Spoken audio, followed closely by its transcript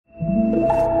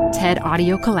TED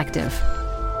Audio Collective.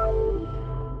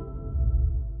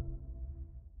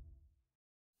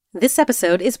 This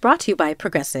episode is brought to you by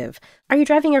Progressive. Are you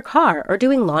driving your car or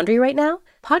doing laundry right now?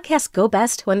 Podcasts go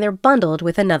best when they're bundled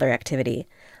with another activity.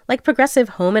 Like Progressive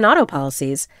home and auto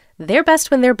policies, they're best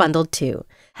when they're bundled too.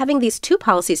 Having these two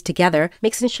policies together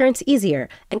makes insurance easier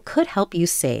and could help you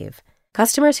save.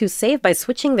 Customers who save by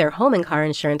switching their home and car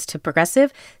insurance to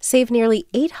Progressive save nearly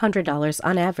 $800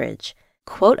 on average.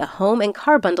 Quote a home and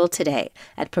car bundle today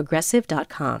at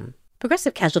Progressive.com.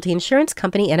 Progressive Casualty Insurance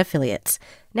Company and Affiliates.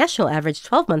 National average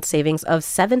 12-month savings of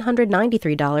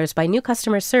 $793 by new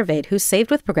customers surveyed who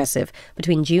saved with Progressive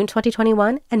between June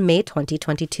 2021 and May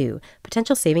 2022.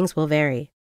 Potential savings will vary.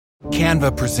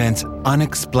 Canva presents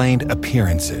Unexplained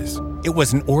Appearances. It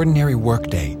was an ordinary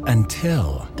workday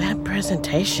until... That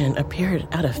presentation appeared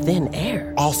out of thin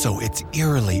air. Also, it's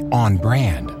eerily on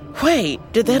brand. Wait,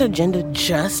 did that agenda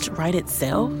just write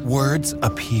itself? Words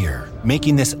appear,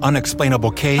 making this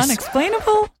unexplainable case...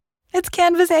 Unexplainable? It's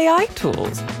Canva's AI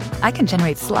tools. I can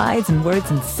generate slides and words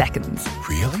in seconds.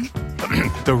 Really?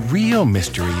 The real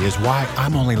mystery is why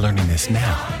I'm only learning this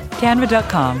now.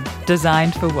 Canva.com.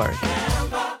 Designed for work.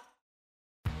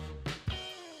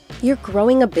 You're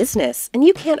growing a business, and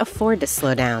you can't afford to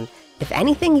slow down. If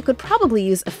anything, you could probably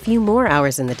use a few more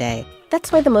hours in the day.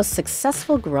 That's why the most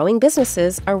successful growing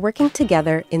businesses are working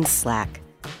together in Slack.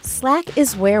 Slack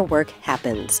is where work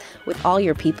happens, with all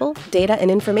your people, data, and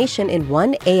information in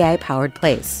one AI-powered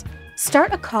place.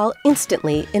 Start a call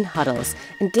instantly in huddles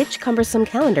and ditch cumbersome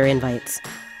calendar invites.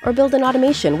 Or build an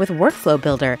automation with Workflow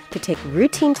Builder to take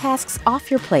routine tasks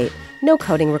off your plate, no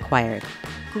coding required.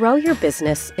 Grow your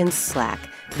business in Slack.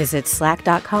 Visit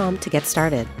slack.com to get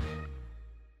started.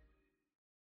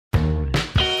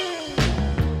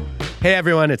 Hey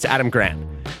everyone, it's Adam Grant.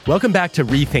 Welcome back to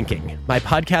Rethinking, my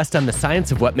podcast on the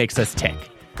science of what makes us tick.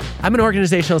 I'm an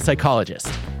organizational psychologist,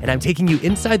 and I'm taking you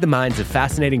inside the minds of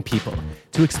fascinating people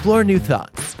to explore new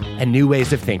thoughts and new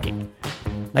ways of thinking.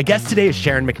 My guest today is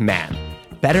Sharon McMahon,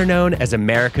 better known as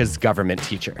America's government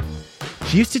teacher.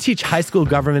 She used to teach high school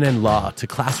government and law to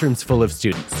classrooms full of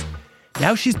students.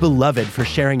 Now she's beloved for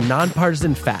sharing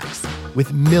nonpartisan facts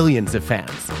with millions of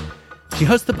fans. She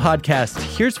hosts the podcast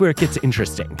Here's Where It Gets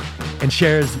Interesting and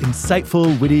shares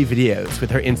insightful, witty videos with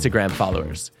her Instagram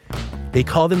followers. They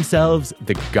call themselves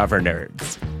the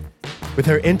Governerds. With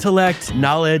her intellect,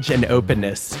 knowledge, and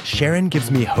openness, Sharon gives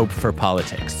me hope for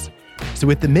politics. So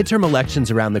with the midterm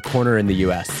elections around the corner in the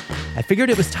U.S., I figured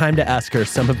it was time to ask her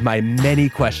some of my many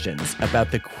questions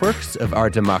about the quirks of our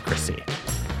democracy.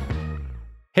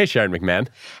 Hey, Sharon McMahon.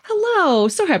 Hello.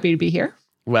 So happy to be here.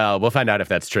 Well, we'll find out if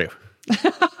that's true.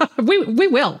 We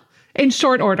will, in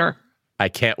short order. I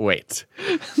can't wait.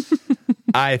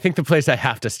 I think the place I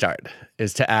have to start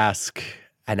is to ask,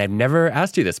 and I've never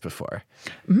asked you this before,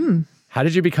 how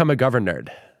did you become a governor?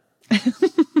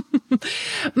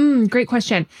 Great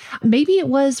question. Maybe it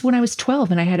was when I was 12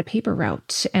 and I had a paper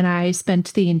route, and I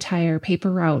spent the entire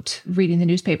paper route reading the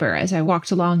newspaper as I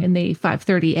walked along in the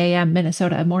 5:30 a.m.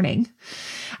 Minnesota morning.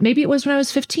 Maybe it was when I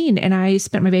was 15 and I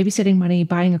spent my babysitting money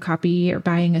buying a copy or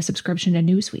buying a subscription to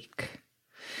Newsweek.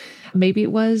 Maybe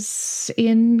it was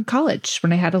in college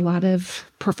when I had a lot of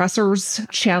professors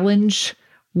challenge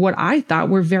what I thought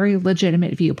were very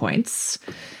legitimate viewpoints.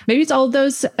 Maybe it's all of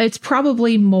those. It's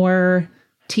probably more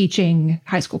teaching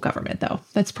high school government, though.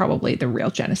 That's probably the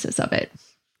real genesis of it.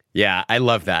 Yeah, I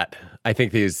love that. I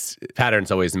think these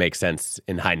patterns always make sense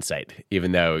in hindsight,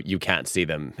 even though you can't see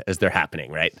them as they're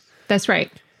happening, right? That's right.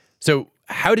 So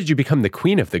how did you become the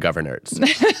queen of the Governords?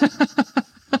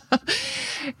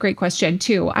 Great question,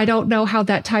 too. I don't know how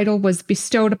that title was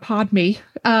bestowed upon me.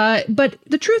 But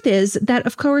the truth is that,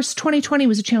 of course, 2020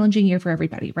 was a challenging year for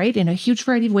everybody, right? In a huge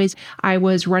variety of ways. I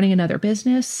was running another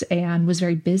business and was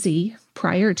very busy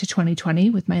prior to 2020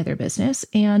 with my other business.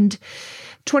 And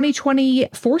 2020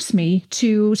 forced me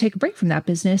to take a break from that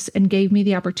business and gave me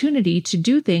the opportunity to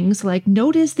do things like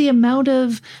notice the amount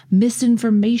of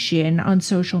misinformation on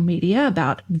social media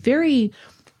about very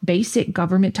basic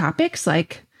government topics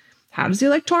like how does the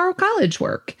Electoral College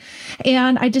work?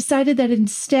 And I decided that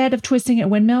instead of twisting at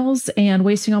windmills and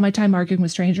wasting all my time arguing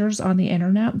with strangers on the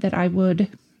internet, that I would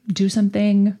do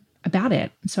something about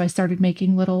it. So I started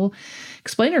making little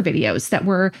explainer videos that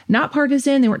were not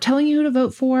partisan. They weren't telling you who to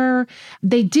vote for.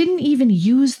 They didn't even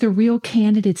use the real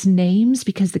candidates' names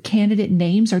because the candidate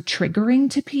names are triggering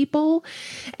to people.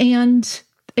 And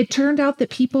it turned out that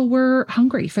people were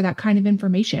hungry for that kind of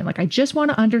information. Like, I just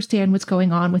want to understand what's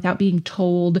going on without being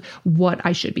told what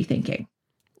I should be thinking.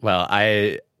 Well,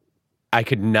 I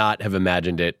could not have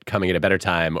imagined it coming at a better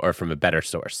time or from a better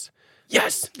source.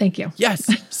 Yes. Thank you. Yes.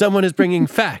 Someone is bringing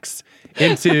facts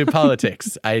into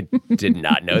politics. I did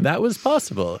not know that was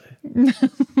possible.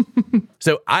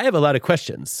 So I have a lot of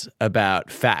questions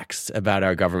about facts about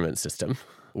our government system.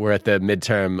 We're at the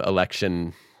midterm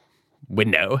election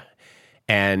window.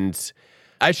 And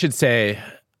I should say,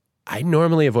 I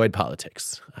normally avoid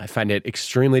politics. I find it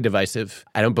extremely divisive.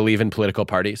 I don't believe in political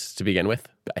parties to begin with.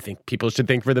 I think people should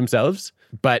think for themselves.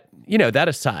 But, that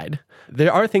aside,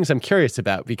 there are things I'm curious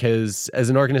about because as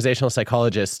an organizational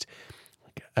psychologist,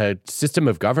 a system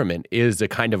of government is a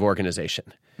kind of organization.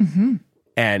 Mm-hmm.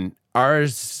 And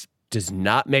ours does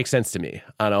not make sense to me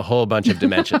on a whole bunch of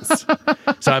dimensions.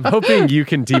 So I'm hoping you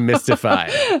can demystify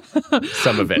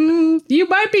some of it. You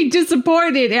might be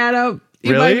disappointed, Adam.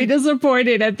 You Really? might be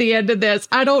disappointed at the end of this.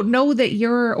 I don't know that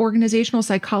your organizational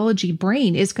psychology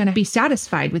brain is going to be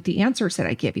satisfied with the answers that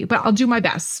I give you, but I'll do my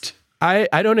best.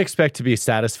 I don't expect to be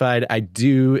satisfied. I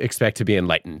do expect to be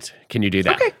enlightened. Can you do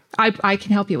that? Okay. I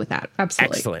can help you with that.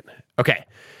 Absolutely. Excellent. Okay.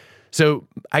 So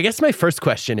I guess my first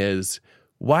question is,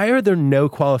 why are there no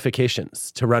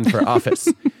qualifications to run for office?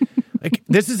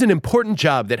 This is an important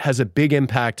job that has a big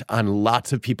impact on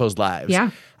lots of people's lives.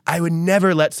 Yeah. I would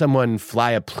never let someone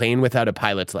fly a plane without a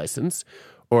pilot's license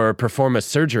or perform a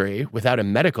surgery without a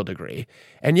medical degree.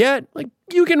 And yet,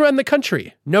 you can run the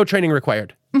country. No training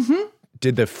required. Mm-hmm.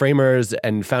 Did the framers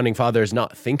and founding fathers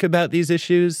not think about these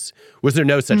issues? Was there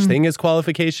no such thing as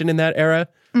qualification in that era?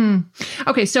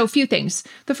 Okay, so a few things.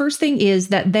 The first thing is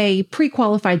that they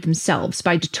pre-qualified themselves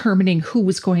by determining who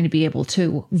was going to be able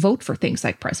to vote for things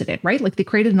like president, right? Like they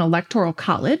created an electoral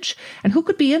college, and who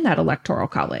could be in that electoral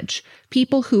college?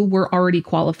 People who were already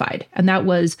qualified, and that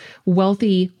was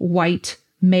wealthy, white,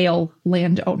 male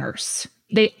landowners.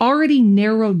 They already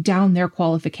narrowed down their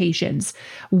qualifications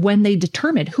when they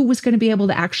determined who was going to be able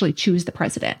to actually choose the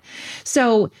president.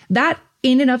 So that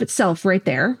in and of itself right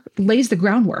there lays the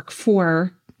groundwork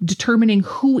for determining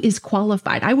who is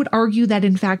qualified. I would argue that,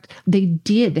 in fact, they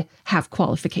did have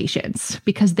qualifications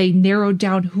because they narrowed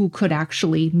down who could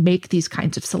actually make these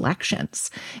kinds of selections.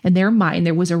 In their mind,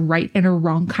 there was a right and a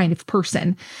wrong kind of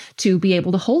person to be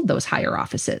able to hold those higher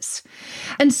offices.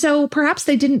 And so perhaps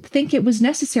they didn't think it was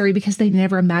necessary because they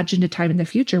never imagined a time in the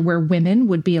future where women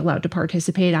would be allowed to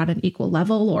participate on an equal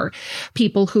level, or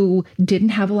people who didn't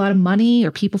have a lot of money, or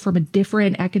people from a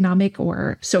different economic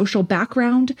or social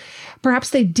background. Perhaps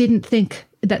they didn't think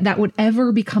that that would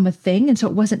ever become a thing, and so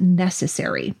it wasn't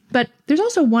necessary. But there's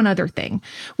also one other thing,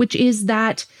 which is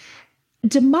that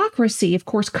democracy, of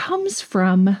course, comes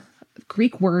from the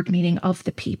Greek word meaning of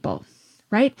the people,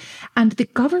 right? And the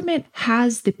government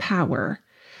has the power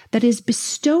that is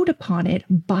bestowed upon it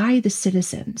by the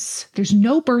citizens. There's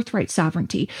no birthright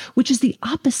sovereignty, which is the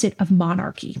opposite of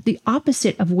monarchy, the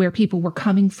opposite of where people were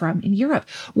coming from in Europe,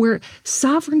 where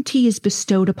sovereignty is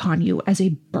bestowed upon you as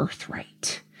a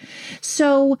birthright.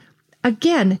 So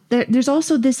again, there's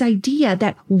also this idea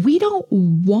that we don't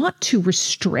want to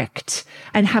restrict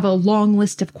and have a long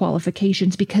list of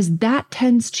qualifications because that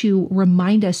tends to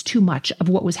remind us too much of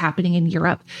what was happening in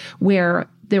Europe, where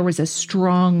there was a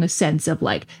strong sense of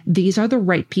these are the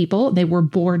right people. They were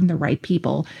born the right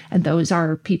people. And those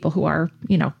are people who are,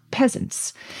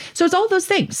 peasants. So it's all those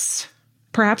things.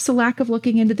 Perhaps a lack of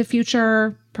looking into the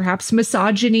future, perhaps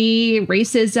misogyny,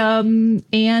 racism,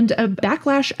 and a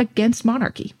backlash against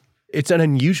monarchy. It's an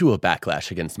unusual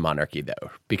backlash against monarchy,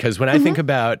 though, because when I think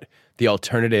about the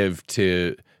alternative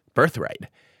to birthright,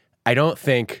 I don't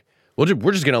think,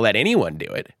 we're just going to let anyone do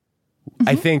it.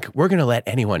 I think we're going to let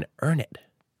anyone earn it.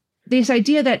 This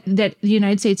idea that the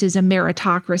United States is a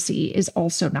meritocracy is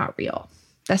also not real.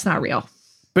 That's not real.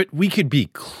 But we could be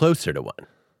closer to one.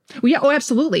 Well, yeah,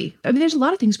 absolutely. I mean, there's a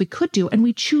lot of things we could do, and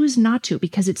we choose not to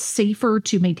because it's safer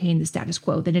to maintain the status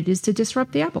quo than it is to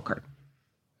disrupt the apple cart.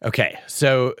 Okay,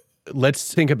 so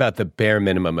let's think about the bare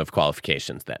minimum of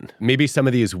qualifications then. Maybe some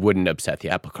of these wouldn't upset the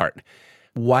apple cart.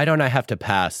 Why don't I have to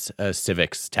pass a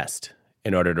civics test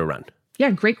in order to run?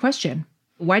 Yeah, great question.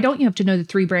 Why don't you have to know the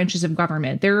three branches of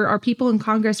government? There are people in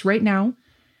Congress right now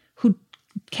who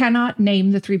cannot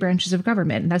name the three branches of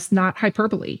government. And that's not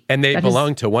hyperbole. And they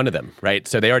belong to one of them, right?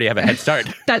 So they already have a head start.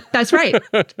 That's right.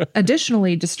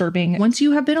 Additionally disturbing, once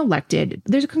you have been elected,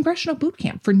 there's a congressional boot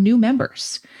camp for new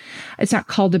members. It's not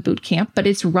called a boot camp, but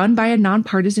it's run by a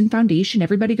nonpartisan foundation.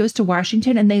 Everybody goes to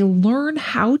Washington and they learn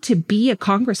how to be a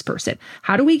congressperson.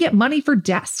 How do we get money for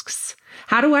desks?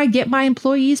 How do I get my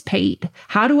employees paid?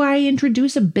 How do I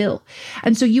introduce a bill?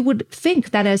 And so you would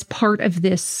think that as part of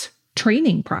this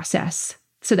training process,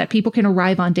 so that people can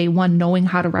arrive on day one knowing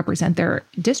how to represent their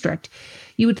district,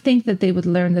 you would think that they would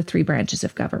learn the three branches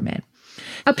of government.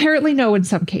 Apparently no in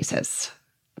some cases.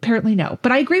 Apparently no.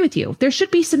 But I agree with you. There should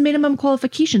be some minimum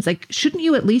qualifications. Like, shouldn't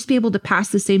you at least be able to pass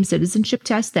the same citizenship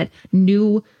test that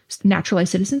new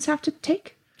naturalized citizens have to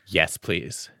take? Yes,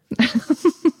 please.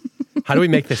 How do we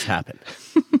make this happen?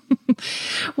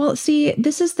 Well, see,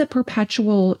 this is the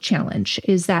perpetual challenge,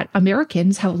 is that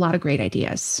Americans have a lot of great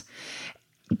ideas,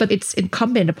 but it's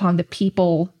incumbent upon the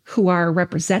people who are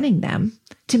representing them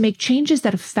to make changes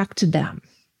that affect them.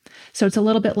 So it's a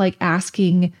little bit like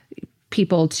asking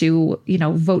people to,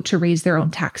 vote to raise their own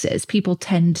taxes. People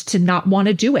tend to not want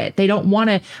to do it. They don't want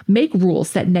to make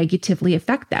rules that negatively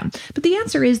affect them. But the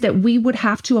answer is that we would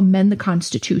have to amend the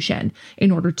Constitution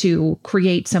in order to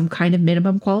create some kind of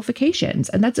minimum qualifications.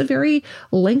 And that's a very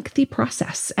lengthy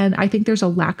process. And I think there's a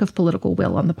lack of political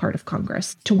will on the part of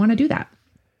Congress to want to do that.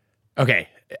 Okay.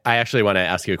 I actually want to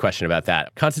ask you a question about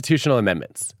that. Constitutional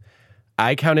amendments.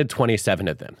 I counted 27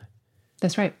 of them.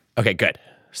 That's right. Okay, good.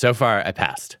 So far, I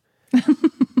passed.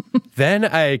 Then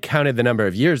I counted the number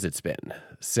of years it's been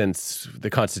since the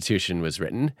Constitution was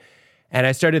written. And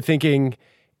I started thinking,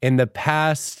 in the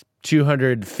past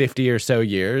 250 or so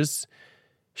years,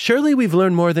 surely we've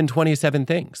learned more than 27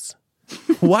 things.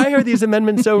 Why are these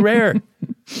amendments so rare?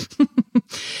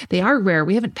 They are rare.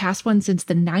 We haven't passed one since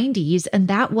the 90s. And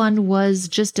that one was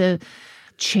just a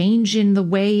change in the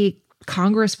way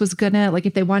Congress was going to,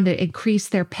 if they wanted to increase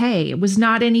their pay. It was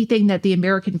not anything that the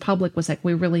American public was like,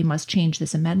 we really must change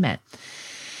this amendment.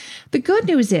 The good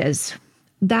news is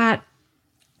that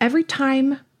every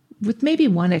time, with maybe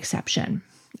one exception,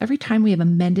 every time we have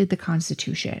amended the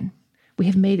Constitution, we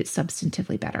have made it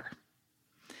substantively better.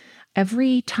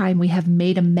 Every time we have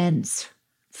made amends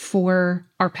for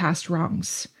our past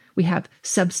wrongs, we have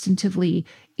substantively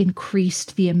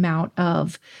increased the amount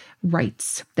of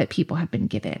rights that people have been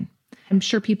given. I'm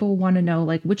sure people want to know,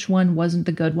 which one wasn't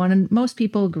the good one. And most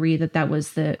people agree that that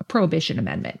was the Prohibition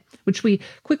Amendment, which we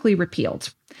quickly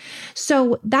repealed.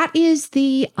 So that is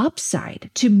the upside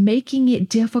to making it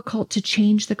difficult to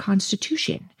change the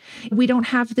Constitution. We don't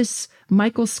have this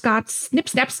Michael Scott snip,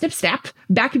 snap, snip, snap,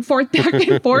 back and forth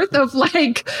of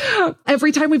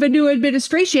every time we have a new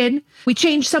administration, we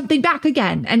change something back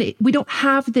again. And we don't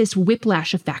have this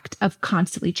whiplash effect of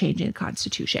constantly changing the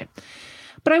Constitution.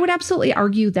 But I would absolutely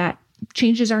argue that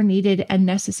changes are needed and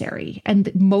necessary.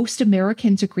 And most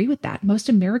Americans agree with that. Most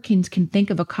Americans can think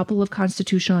of a couple of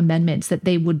constitutional amendments that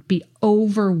they would be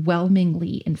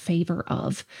overwhelmingly in favor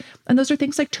of. And those are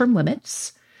things like term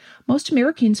limits. Most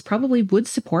Americans probably would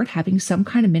support having some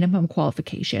kind of minimum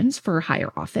qualifications for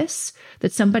higher office,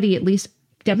 that somebody at least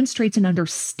demonstrates an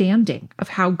understanding of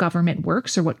how government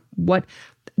works or what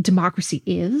democracy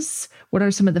is. What are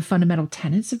some of the fundamental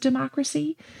tenets of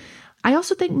democracy? I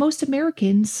also think most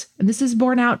Americans, and this is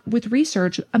borne out with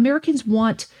research, Americans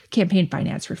want campaign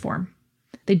finance reform.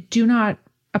 They do not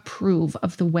approve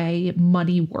of the way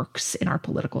money works in our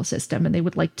political system, and they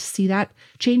would like to see that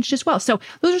changed as well. So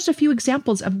those are just a few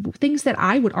examples of things that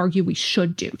I would argue we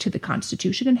should do to the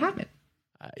Constitution and haven't.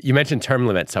 You mentioned term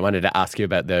limits. I wanted to ask you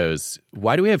about those.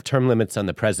 Why do we have term limits on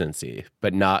the presidency,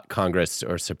 but not Congress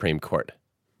or Supreme Court?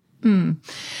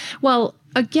 Well,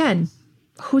 again,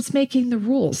 who's making the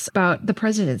rules about the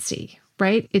presidency,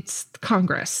 right? It's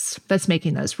Congress that's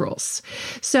making those rules.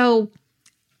 So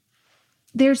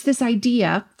there's this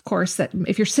idea, of course, that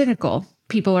if you're cynical,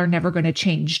 people are never going to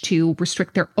change to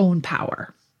restrict their own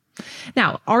power.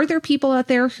 Now, are there people out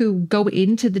there who go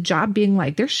into the job being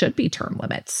like, there should be term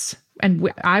limits, and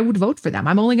I would vote for them.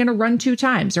 I'm only going to run 2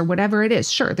 times or whatever it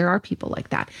is. Sure, there are people like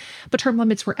that. But term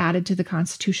limits were added to the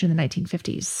Constitution in the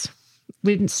 1950s.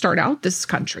 We didn't start out this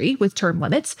country with term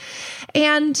limits.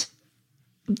 And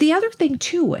the other thing,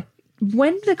 too,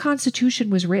 when the Constitution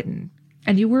was written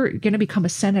and you were going to become a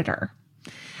senator,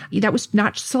 that was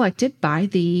not selected by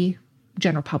the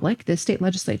general public. The state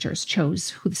legislatures chose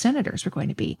who the senators were going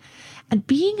to be. And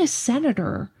being a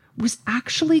senator was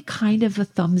actually kind of a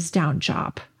thumbs down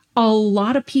job. A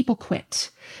lot of people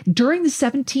quit. During the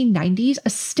 1790s, a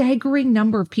staggering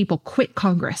number of people quit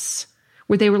Congress,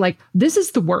 where they were like, this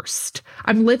is the worst.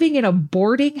 I'm living in a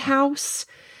boarding house.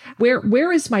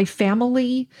 Where is my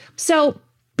family? So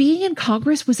being in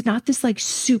Congress was not this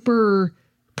super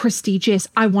prestigious,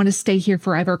 I want to stay here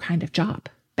forever kind of job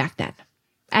back then.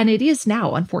 And it is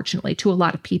now, unfortunately, to a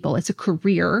lot of people. It's a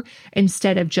career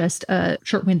instead of just a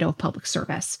short window of public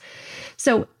service.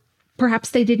 So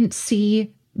perhaps they didn't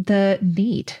see the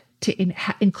need to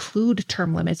include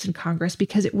term limits in Congress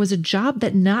because it was a job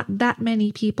that not that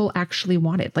many people actually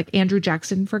wanted. Like Andrew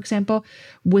Jackson, for example,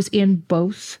 was in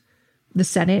both the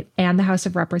Senate and the House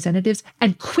of Representatives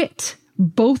and quit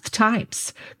both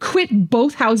times, quit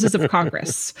both houses of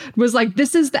Congress. Was like,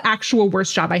 this is the actual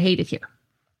worst job. I hate it here.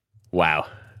 Wow.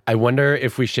 I wonder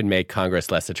if we should make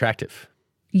Congress less attractive.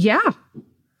 Yeah.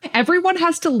 Everyone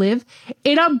has to live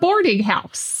in a boarding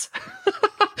house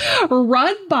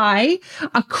run by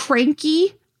a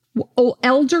cranky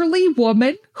elderly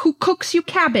woman who cooks you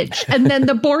cabbage. And then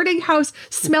the boarding house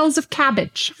smells of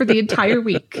cabbage for the entire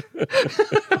week.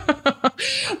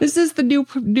 This is the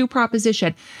new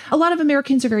proposition. A lot of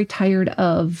Americans are very tired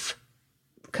of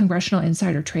congressional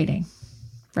insider trading,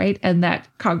 right? And that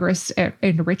Congress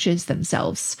enriches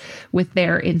themselves with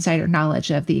their insider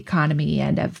knowledge of the economy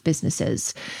and of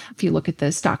businesses. If you look at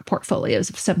the stock portfolios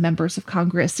of some members of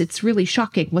Congress, it's really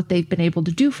shocking what they've been able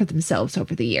to do for themselves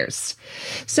over the years.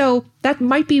 So that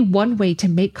might be one way to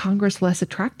make Congress less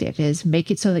attractive, is make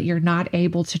it so that you're not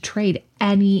able to trade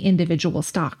any individual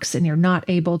stocks and you're not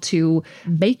able to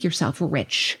make yourself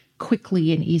rich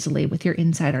quickly and easily with your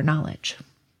insider knowledge.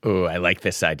 Oh, I like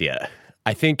this idea.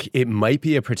 I think it might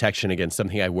be a protection against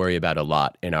something I worry about a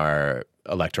lot in our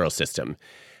electoral system.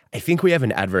 I think we have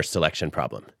an adverse selection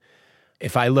problem.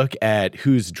 If I look at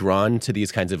who's drawn to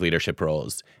these kinds of leadership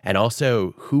roles and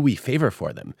also who we favor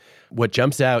for them, what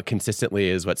jumps out consistently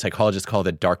is what psychologists call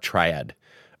the dark triad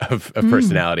of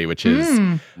personality, which is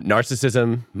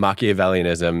narcissism,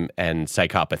 Machiavellianism, and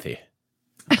psychopathy.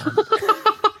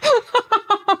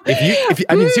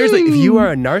 Seriously, if you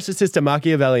are a narcissist, a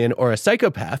Machiavellian, or a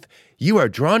psychopath, you are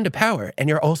drawn to power, and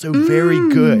you're also very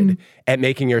good at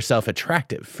making yourself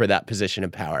attractive for that position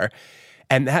of power.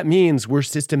 And that means we're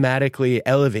systematically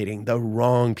elevating the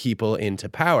wrong people into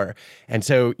power. And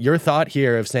so your thought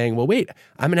here of saying, well, wait,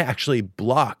 I'm going to actually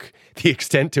block the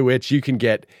extent to which you can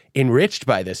get enriched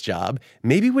by this job,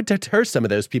 maybe would deter some of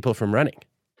those people from running.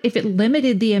 If it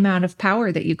limited the amount of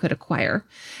power that you could acquire,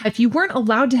 if you weren't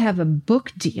allowed to have a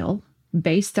book deal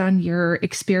based on your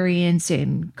experience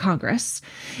in Congress,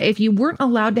 if you weren't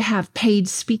allowed to have paid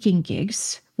speaking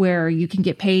gigs where you can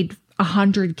get paid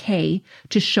 $100K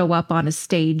to show up on a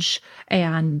stage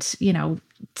and,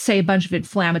 say a bunch of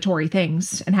inflammatory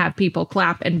things and have people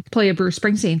clap and play a Bruce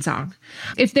Springsteen song.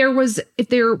 If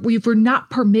we were not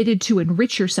permitted to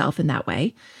enrich yourself in that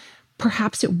way,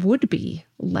 perhaps it would be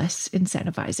less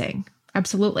incentivizing.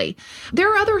 Absolutely.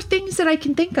 There are other things that I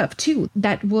can think of, too,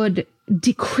 that would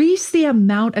decrease the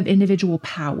amount of individual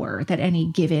power that any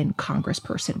given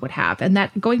congressperson would have. And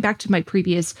that, going back to my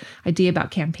previous idea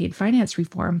about campaign finance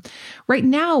reform, right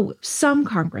now, some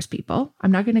congresspeople,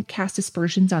 I'm not going to cast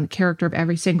aspersions on the character of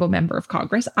every single member of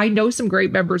Congress. I know some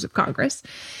great members of Congress,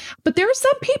 but there are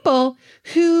some people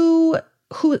who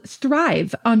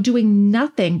thrive on doing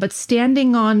nothing but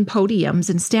standing on podiums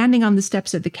and standing on the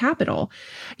steps of the Capitol,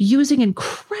 using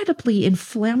incredibly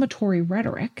inflammatory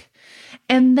rhetoric,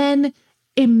 and then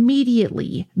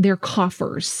immediately their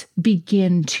coffers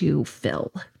begin to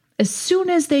fill. As soon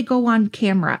as they go on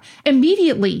camera,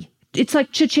 immediately, it's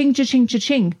like cha-ching, cha-ching,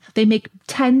 cha-ching. They make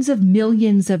tens of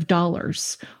millions of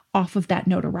dollars off of that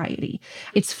notoriety.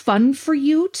 It's fun for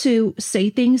you to say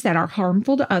things that are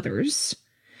harmful to others.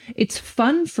 It's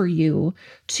fun for you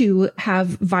to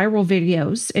have viral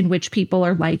videos in which people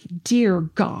are like, dear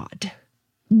God,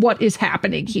 what is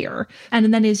happening here?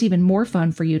 And then it's even more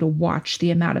fun for you to watch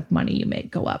the amount of money you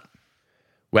make go up.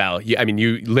 Well, you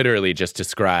literally just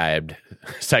described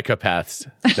psychopaths,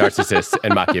 narcissists,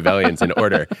 and Machiavellians in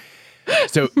order.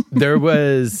 So there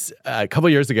was, a couple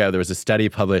years ago, there was a study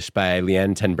published by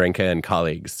Leanne Tenbrinka and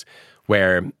colleagues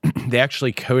where they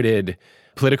actually coded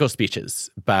political speeches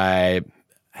by,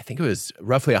 I think it was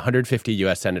roughly 150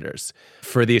 U.S. senators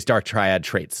for these dark triad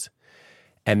traits.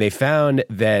 And they found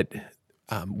that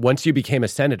once you became a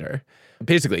senator,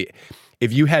 basically,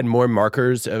 if you had more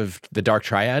markers of the dark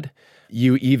triad,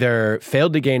 you either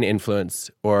failed to gain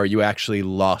influence or you actually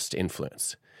lost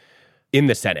influence in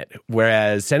the Senate.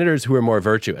 Whereas senators who were more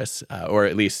virtuous, or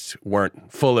at least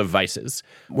weren't full of vices,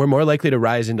 were more likely to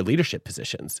rise into leadership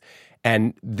positions.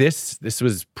 And this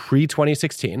was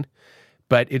pre-2016.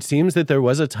 But it seems that there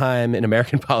was a time in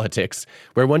American politics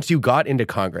where once you got into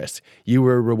Congress, you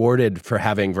were rewarded for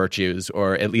having virtues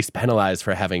or at least penalized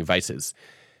for having vices.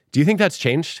 Do you think that's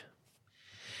changed?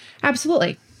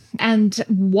 Absolutely. And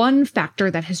one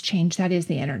factor that has changed, that is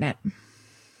the internet.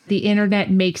 The internet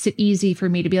makes it easy for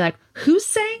me to be like, who's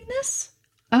saying this?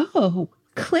 Oh,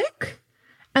 click.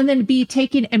 And then be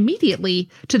taken immediately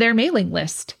to their mailing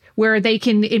list, where they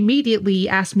can immediately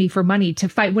ask me for money to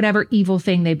fight whatever evil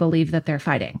thing they believe that they're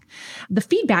fighting. The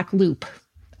feedback loop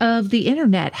of the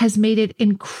internet has made it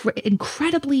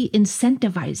incredibly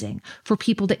incentivizing for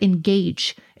people to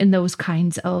engage in those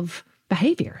kinds of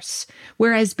behaviors.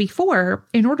 Whereas before,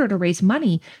 in order to raise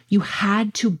money, you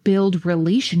had to build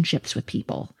relationships with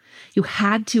people. You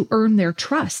had to earn their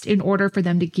trust in order for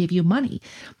them to give you money.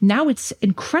 Now it's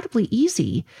incredibly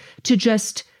easy to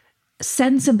just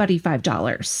send somebody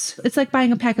 $5. It's like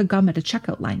buying a pack of gum at a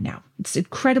checkout line now. It's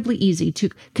incredibly easy to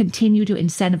continue to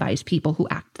incentivize people who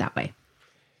act that way.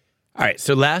 All right.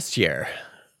 So last year,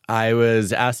 I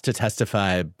was asked to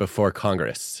testify before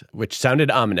Congress, which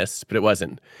sounded ominous, but it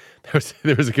wasn't.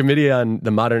 There was a committee on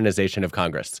the modernization of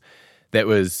Congress that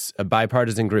was a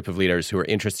bipartisan group of leaders who were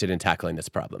interested in tackling this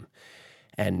problem.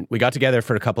 And we got together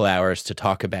for a couple hours to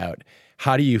talk about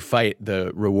how do you fight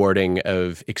the rewarding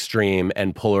of extreme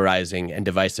and polarizing and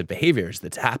divisive behaviors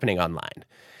that's happening online.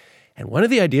 And one of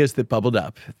the ideas that bubbled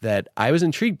up that I was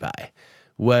intrigued by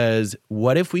was,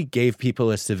 what if we gave people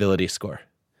a civility score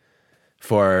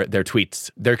for their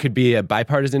tweets? There could be a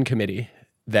bipartisan committee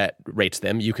that rates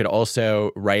them. You could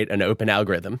also write an open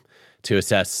algorithm to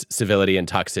assess civility and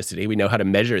toxicity. We know how to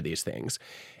measure these things.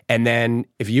 And then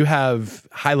if you have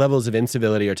high levels of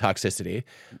incivility or toxicity,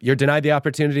 you're denied the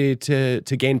opportunity to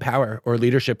gain power or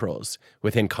leadership roles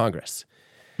within Congress.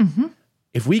 Mm-hmm.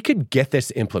 If we could get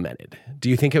this implemented, do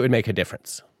you think it would make a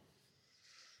difference?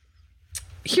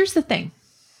 Here's the thing.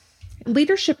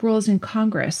 Leadership roles in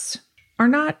Congress are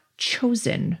not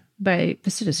chosen by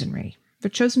the citizenry. They're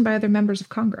chosen by other members of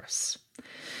Congress.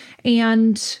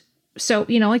 And so,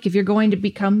 like if you're going to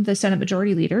become the Senate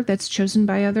Majority Leader, that's chosen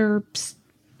by other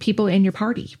people in your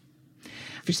party.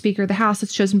 If you're Speaker of the House,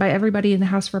 it's chosen by everybody in the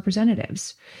House of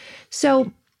Representatives.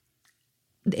 So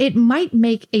it might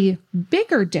make a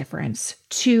bigger difference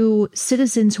to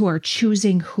citizens who are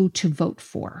choosing who to vote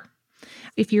for.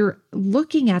 If you're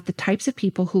looking at the types of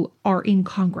people who are in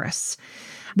Congress,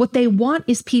 what they want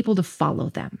is people to follow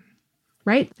them,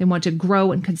 right? They want to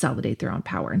grow and consolidate their own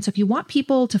power. And so if you want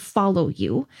people to follow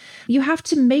you, you have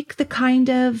to make the kind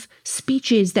of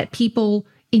speeches that people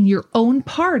in your own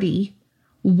party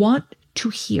want to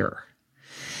hear.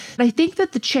 I think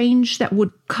that the change that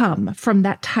would come from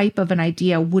that type of an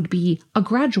idea would be a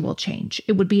gradual change.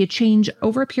 It would be a change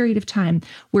over a period of time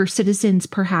where citizens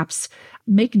perhaps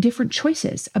make different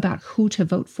choices about who to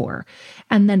vote for.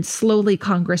 And then slowly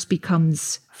Congress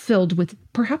becomes filled with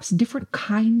perhaps different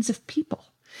kinds of people.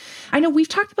 I know we've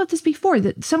talked about this before,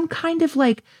 that some kind of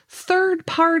like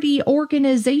third-party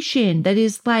organization that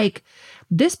is like,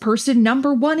 this person,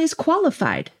 number one, is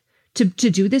qualified to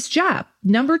do this job.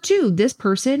 Number two, this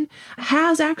person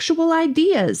has actual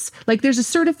ideas. Like there's a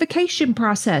certification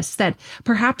process that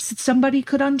perhaps somebody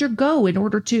could undergo in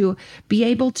order to be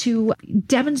able to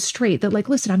demonstrate that, like,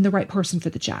 listen, I'm the right person for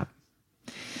the job.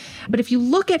 But if you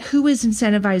look at who is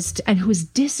incentivized and who is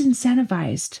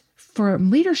disincentivized for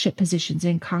leadership positions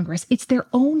in Congress, it's their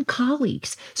own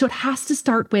colleagues. So it has to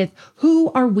start with,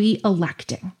 who are we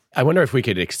electing? I wonder if we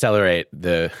could accelerate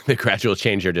the gradual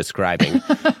change you're describing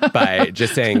by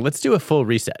just saying, let's do a full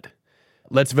reset.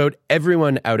 Let's vote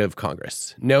everyone out of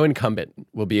Congress. No incumbent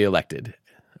will be elected,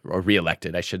 or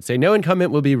reelected, I should say. No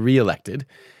incumbent will be reelected.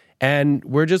 And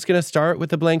we're just going to start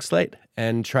with a blank slate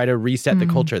and try to reset the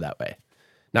culture that way.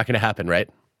 Not going to happen, right?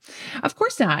 Of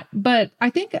course not. But I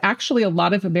think actually a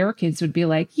lot of Americans would be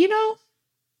like,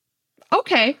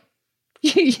 okay.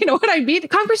 You know what I mean?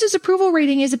 Congress's approval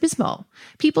rating is abysmal.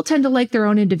 People tend to like their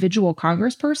own individual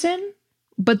congressperson,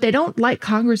 but they don't like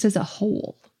Congress as a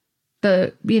whole.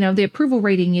 The approval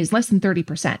rating is less than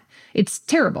 30%. It's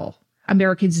terrible.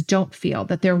 Americans don't feel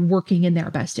that they're working in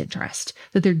their best interest,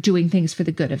 that they're doing things for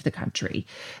the good of the country.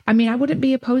 I mean, I wouldn't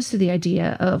be opposed to the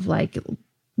idea of like,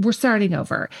 we're starting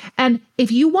over. And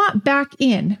if you want back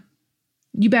in,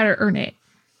 you better earn it.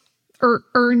 Or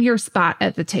earn your spot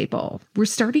at the table. We're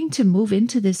starting to move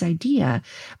into this idea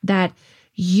that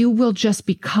you will just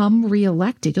become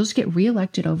reelected. You'll just get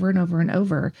reelected over and over and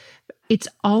over. It's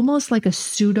almost like a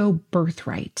pseudo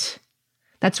birthright.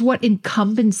 That's what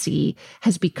incumbency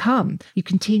has become. You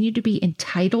continue to be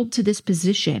entitled to this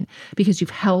position because you've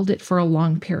held it for a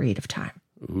long period of time.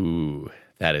 Ooh,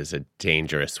 that is a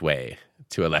dangerous way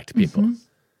to elect people.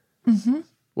 Mm-hmm. Mm-hmm.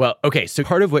 Well, okay, so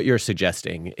part of what you're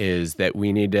suggesting is that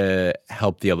we need to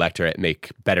help the electorate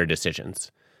make better decisions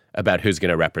about who's going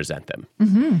to represent them.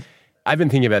 Mm-hmm. I've been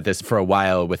thinking about this for a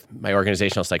while with my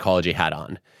organizational psychology hat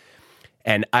on.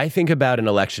 And I think about an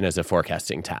election as a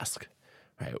forecasting task.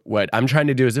 Right? What I'm trying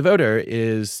to do as a voter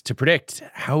is to predict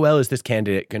how well is this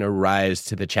candidate going to rise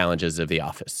to the challenges of the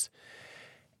office.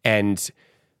 And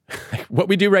what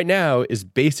we do right now is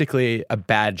basically a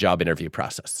bad job interview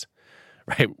process.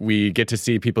 Right? We get to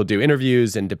see people do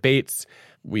interviews and debates.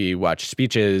 We watch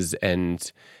speeches and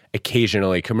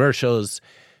occasionally commercials.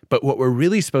 But what we're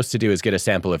really supposed to do is get a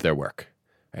sample of their work.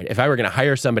 Right? If I were going to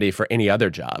hire somebody for any other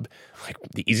job, like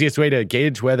the easiest way to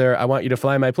gauge whether I want you to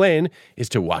fly my plane is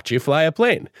to watch you fly a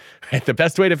plane. Right? The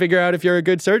best way to figure out if you're a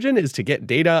good surgeon is to get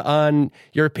data on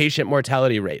your patient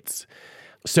mortality rates.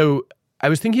 So I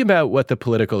was thinking about what the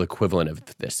political equivalent of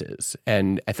this is.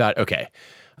 And I thought, okay,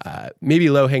 maybe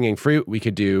low-hanging fruit, we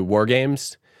could do war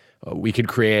games. We could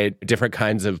create different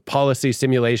kinds of policy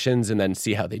simulations and then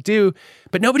see how they do.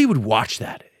 But nobody would watch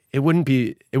that. It wouldn't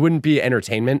be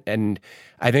entertainment. And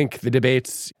I think the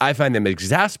debates, I find them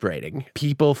exasperating.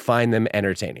 People find them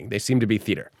entertaining. They seem to be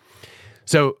theater.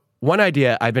 So one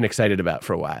idea I've been excited about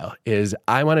for a while is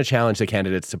I want to challenge the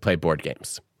candidates to play board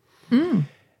games.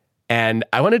 And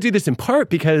I want to do this in part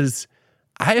because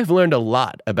I have learned a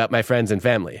lot about my friends and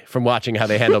family from watching how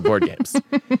they handle board games.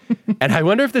 And I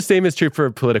wonder if the same is true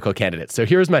for political candidates. So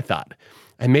here's my thought.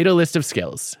 I made a list of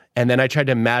skills, and then I tried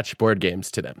to match board games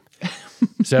to them.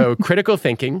 So critical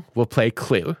thinking will play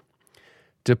Clue.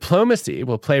 Diplomacy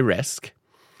will play Risk.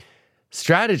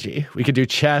 Strategy, we could do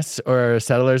chess or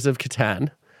Settlers of Catan.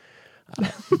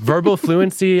 Verbal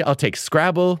fluency, I'll take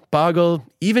Scrabble, Boggle,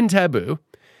 even Taboo.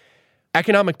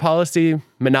 Economic policy,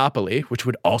 Monopoly, which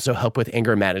would also help with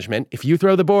anger management. If you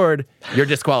throw the board, you're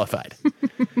disqualified.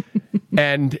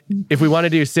 And if we want to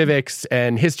do civics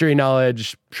and history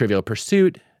knowledge, Trivial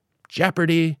Pursuit,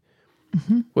 Jeopardy.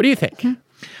 What do you think?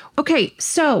 Okay,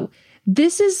 so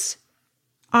this is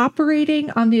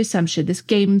operating on the assumption, this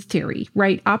game theory,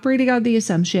 right? Operating on the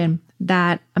assumption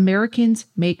that Americans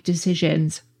make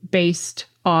decisions based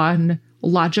on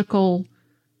logical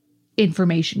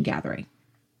information gathering.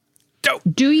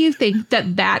 Do you think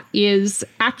that that is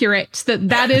accurate?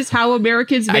 That is how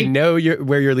Americans make... I know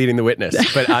where you're leading the witness,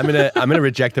 but I'm gonna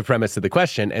reject the premise of the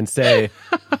question and say,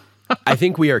 I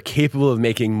think we are capable of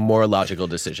making more logical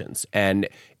decisions. And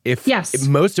if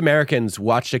most Americans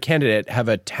watched a candidate have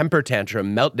a temper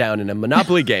tantrum meltdown in a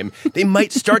Monopoly game, they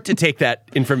might start to take that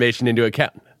information into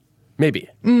account. Maybe.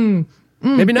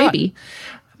 Maybe not.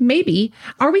 Maybe.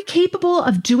 Are we capable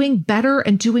of doing better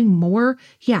and doing more?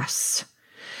 Yes.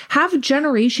 Have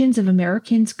generations of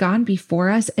Americans gone before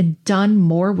us and done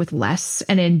more with less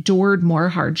and endured more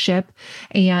hardship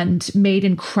and made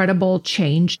incredible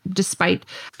change despite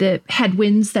the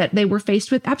headwinds that they were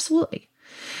faced with? Absolutely.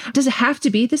 Does it have to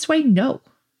be this way? No,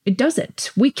 it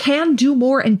doesn't. We can do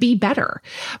more and be better.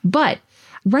 But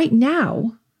right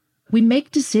now, we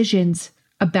make decisions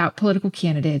about political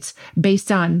candidates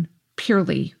based on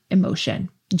purely emotion.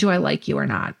 Do I like you or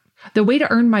not? The way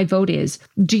to earn my vote is,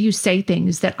 do you say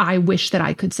things that I wish that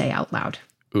I could say out loud?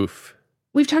 Oof.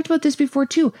 We've talked about this before,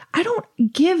 too. I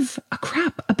don't give a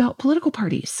crap about political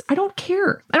parties. I don't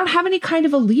care. I don't have any kind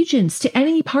of allegiance to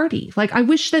any party. Like, I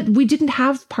wish that we didn't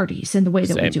have parties in the way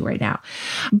that we do right now.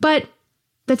 But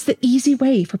that's the easy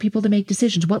way for people to make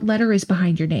decisions. What letter is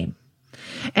behind your name?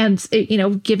 And,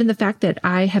 given the fact that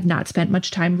I have not spent much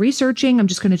time researching, I'm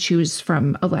just going to choose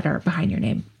from a letter behind your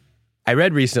name. I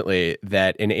read recently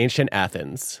that in ancient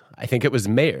Athens, I think it was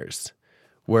mayors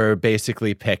were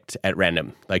basically picked at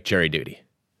random, like jury duty.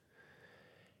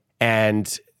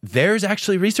 And there's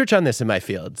actually research on this in my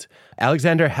field.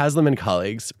 Alexander Haslam and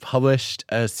colleagues published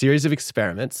a series of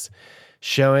experiments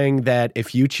showing that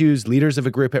if you choose leaders of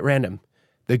a group at random,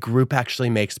 the group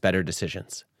actually makes better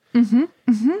decisions.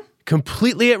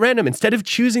 Completely at random. Instead of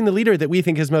choosing the leader that we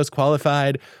think is most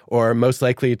qualified or most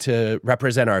likely to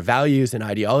represent our values and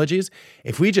ideologies,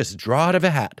 if we just draw out of a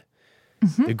hat,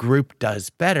 the group does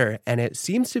better. And it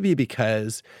seems to be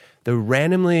because the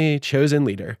randomly chosen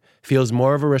leader feels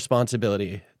more of a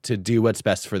responsibility to do what's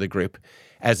best for the group,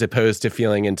 as opposed to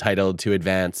feeling entitled to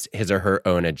advance his or her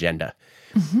own agenda.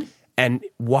 And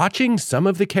watching some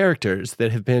of the characters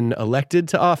that have been elected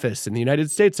to office in the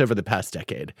United States over the past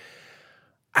decade,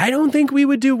 I don't think we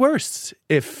would do worse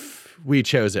if we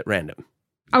chose at random.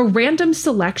 A random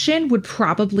selection would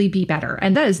probably be better.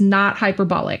 And that is not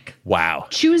hyperbolic. Wow.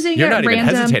 Choosing You're at not even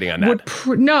random hesitating on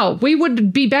that. No, we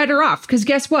would be better off. Because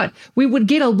guess what? We would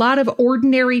get a lot of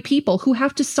ordinary people who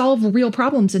have to solve real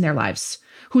problems in their lives,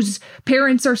 whose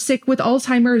parents are sick with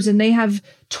Alzheimer's and they have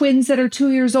twins that are 2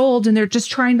 years old and they're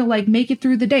just trying to make it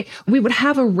through the day. We would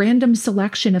have a random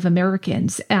selection of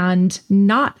Americans and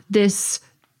not this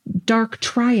dark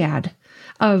triad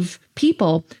of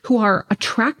people who are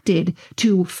attracted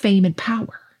to fame and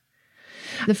power.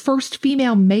 The first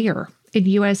female mayor in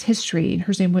U.S. history,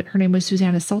 her name was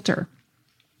Susanna Salter.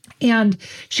 And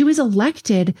she was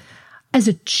elected as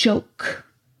a joke.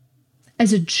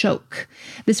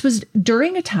 This was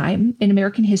during a time in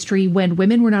American history when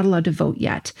women were not allowed to vote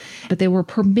yet, but they were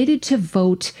permitted to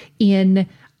vote in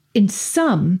in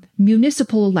some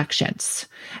municipal elections.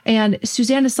 And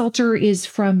Susanna Salter is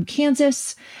from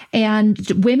Kansas, and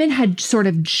women had sort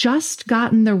of just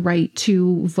gotten the right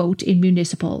to vote in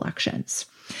municipal elections.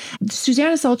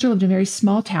 Susanna Salter lived in a very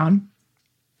small town,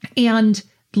 and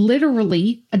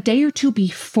literally a day or two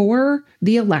before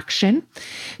the election,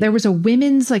 there was a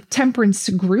women's temperance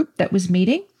group that was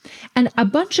meeting, and a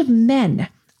bunch of men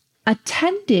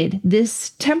attended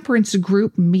this temperance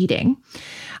group meeting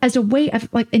as a way of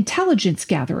intelligence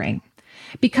gathering,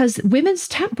 because women's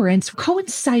temperance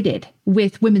coincided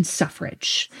with women's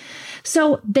suffrage.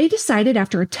 So they decided,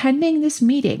 after attending this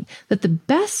meeting, that the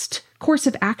best course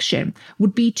of action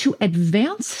would be to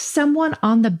advance someone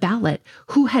on the ballot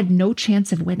who had no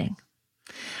chance of winning.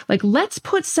 Let's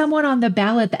put someone on the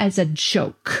ballot as a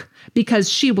joke because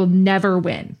she will never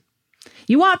win.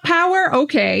 You want power?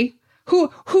 Okay.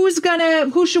 Who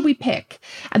should we pick?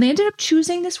 And they ended up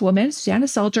choosing this woman, Susanna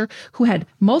Salter, who had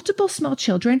multiple small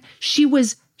children. She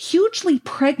was hugely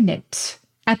pregnant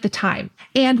at the time.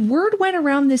 And word went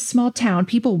around this small town.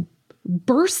 People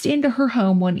burst into her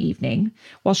home one evening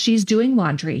while she's doing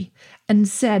laundry and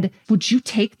said, "Would you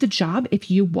take the job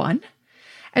if you won?"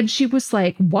 And she was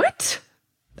like, "What?"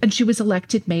 And she was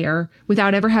elected mayor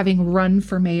without ever having run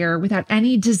for mayor, without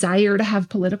any desire to have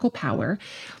political power.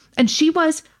 And she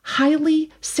was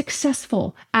highly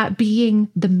successful at being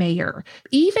the mayor.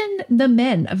 Even the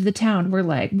men of the town were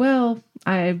like, "Well,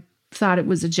 I thought it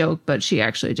was a joke, but she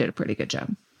actually did a pretty good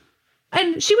job."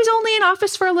 And she was only in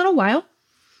office for a little while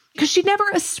because she never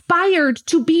aspired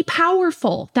to be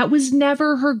powerful. That was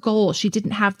never her goal. She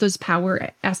didn't have those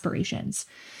power aspirations.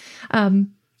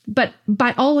 But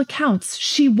by all accounts,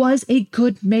 she was a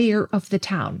good mayor of the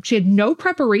town. She had no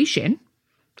preparation.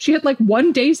 She had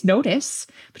 1 day's notice,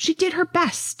 but she did her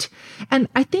best. And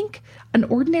I think an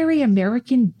ordinary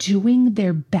American doing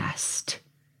their best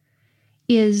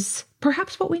is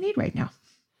perhaps what we need right now.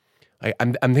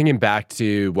 I'm thinking back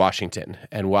to Washington,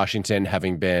 and Washington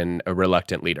having been a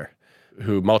reluctant leader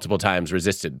who multiple times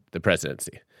resisted the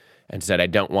presidency and said, "I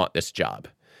don't want this job."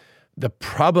 The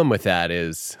problem with that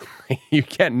is you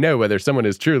can't know whether someone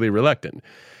is truly reluctant.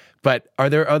 But are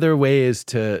there other ways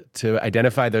to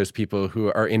identify those people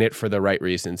who are in it for the right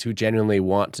reasons, who genuinely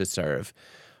want to serve?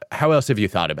 How else have you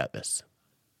thought about this?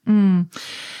 One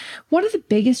of the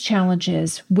biggest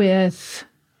challenges with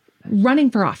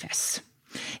running for office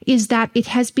is that it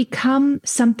has become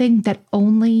something that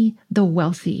only the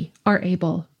wealthy are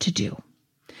able to do.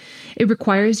 It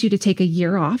requires you to take a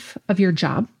year off of your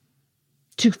job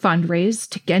to fundraise,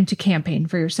 to campaign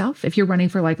for yourself. If you're running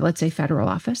for, let's say, federal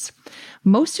office,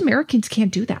 most Americans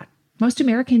can't do that. Most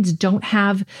Americans don't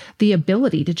have the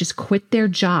ability to just quit their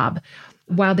job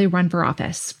while they run for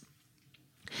office.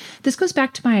 This goes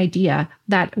back to my idea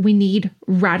that we need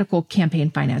radical campaign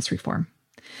finance reform.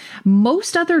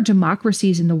 Most other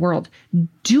democracies in the world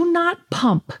do not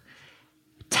pump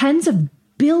tens of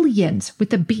billions,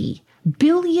 with a B,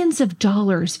 billions of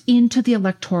dollars into the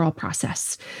electoral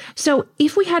process. So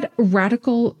if we had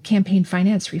radical campaign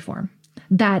finance reform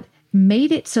that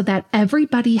made it so that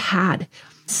everybody had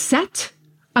set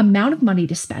amount of money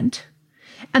to spend,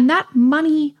 and that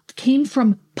money came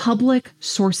from public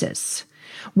sources,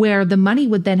 where the money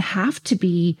would then have to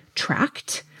be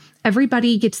tracked.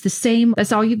 Everybody gets the same,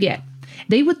 that's all you get.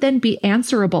 They would then be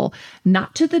answerable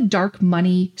not to the dark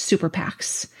money super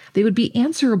PACs. They would be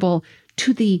answerable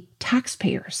to the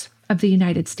taxpayers of the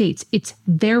United States. It's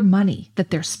their money that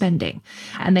they're spending,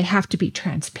 and they have to be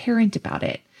transparent about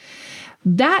it.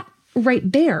 That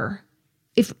right there,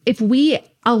 if we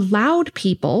allowed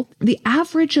people, the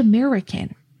average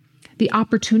American, the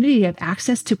opportunity to have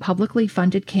access to publicly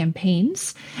funded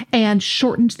campaigns and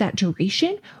shortened that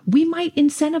duration, we might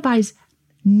incentivize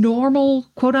normal,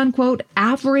 quote unquote,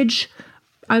 average,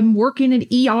 I'm working in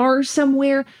ER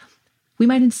somewhere. We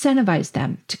might incentivize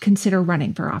them to consider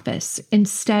running for office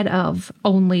instead of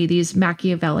only these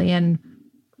Machiavellian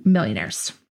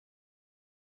millionaires.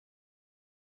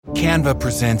 Canva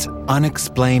presents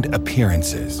Unexplained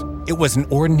Appearances. It was an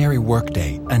ordinary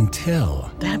workday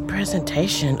until... That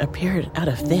presentation appeared out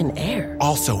of thin air.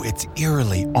 Also, it's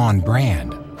eerily on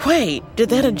brand. Wait, did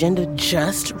that agenda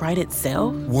just write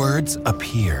itself? Words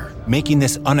appear, making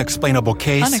this unexplainable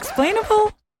case...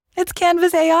 Unexplainable? It's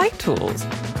Canva's AI tools.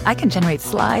 I can generate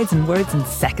slides and words in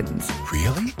seconds.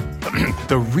 Really?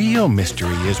 The real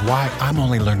mystery is why I'm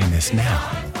only learning this now.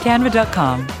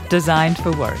 Canva.com, designed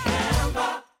for work.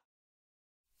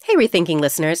 Hey, Rethinking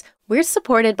listeners, we're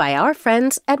supported by our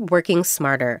friends at Working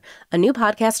Smarter, a new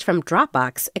podcast from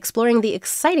Dropbox exploring the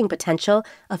exciting potential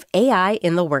of AI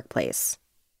in the workplace.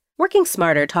 Working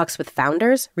Smarter talks with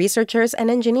founders, researchers, and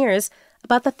engineers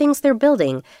about the things they're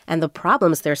building and the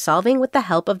problems they're solving with the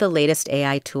help of the latest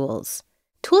AI tools.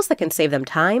 Tools that can save them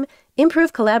time,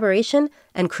 improve collaboration,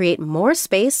 and create more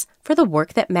space for the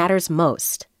work that matters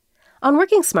most. On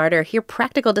Working Smarter, hear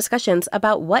practical discussions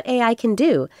about what AI can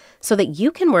do so that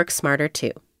you can work smarter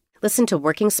too. Listen to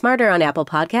Working Smarter on Apple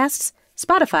Podcasts,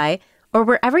 Spotify, or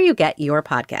wherever you get your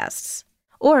podcasts.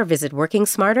 Or visit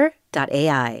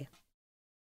workingsmarter.ai.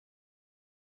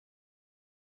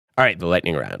 All right, the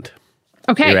lightning round.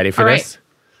 Okay. You ready for this?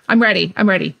 Right. I'm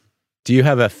ready. Do you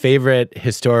have a favorite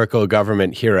historical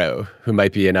government hero who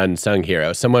might be an unsung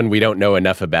hero, someone we don't know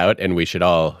enough about and we should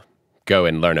all go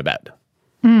and learn about?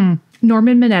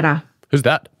 Norman Mineta. Who's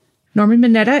that? Norman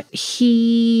Mineta,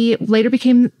 he later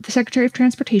became the Secretary of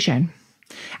Transportation.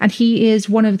 And he is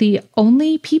one of the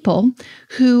only people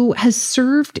who has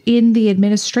served in the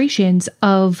administrations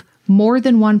of more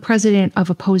than one president of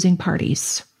opposing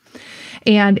parties.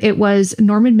 And it was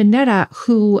Norman Mineta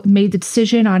who made the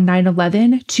decision on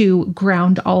 9/11 to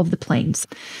ground all of the planes.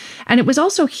 And it was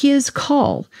also his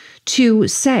call to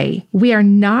say, we are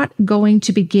not going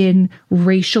to begin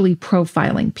racially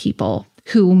profiling people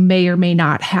who may or may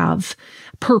not have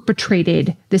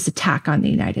perpetrated this attack on the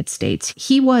United States.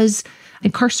 He was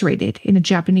incarcerated in a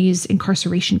Japanese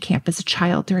incarceration camp as a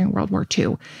child during World War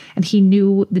II. And he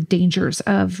knew the dangers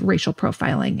of racial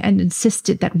profiling and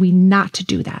insisted that we not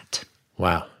do that.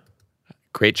 Wow.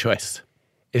 Great choice.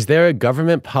 Is there a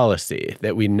government policy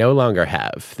that we no longer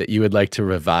have that you would like to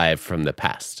revive from the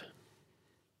past?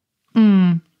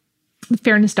 The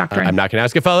fairness doctrine. I'm not going to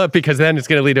ask a follow-up because then it's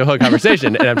going to lead to a whole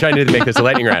conversation, and I'm trying to make this a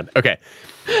lightning round. Okay.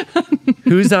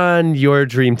 Who's on your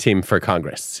dream team for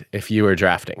Congress if you were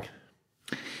drafting?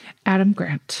 Adam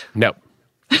Grant. No.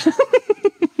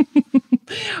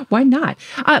 Why not?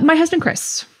 My husband,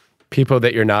 Chris. People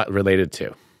that you're not related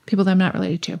to. People that I'm not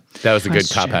related to. That was a good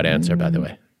cop-out answer, by the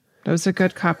way. That was a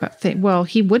good cop-out thing. Well,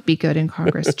 he would be good in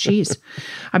Congress. Jeez.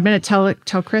 I'm going to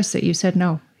tell Chris that you said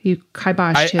no. You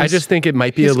kiboshed his I just think it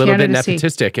might be a little candidacy. bit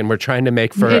nepotistic, and we're trying to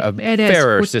make for a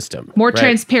fairer system. More right?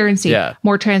 transparency. Yeah.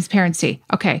 More transparency.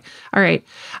 Okay. All right.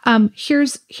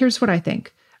 Here's what I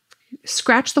think.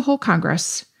 Scratch the whole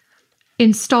Congress.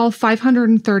 Install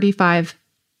 535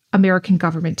 American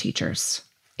government teachers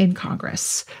in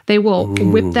Congress. They will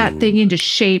whip that thing into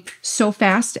shape so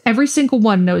fast. Every single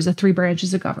one knows the 3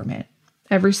 branches of government.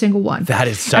 Every single one. That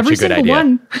is such a good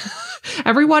idea.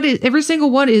 Every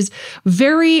single one is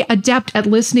very adept at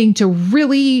listening to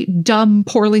really dumb,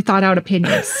 poorly thought out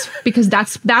opinions because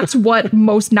that's what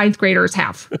most 9th graders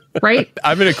have, right?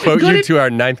 I'm going to quote you to our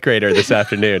 9th grader this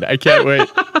afternoon. I can't wait.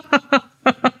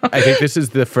 I think this is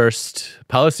the first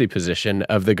policy position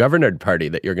of the governor party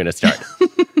that you're going to start.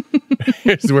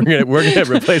 we're gonna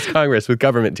replace Congress with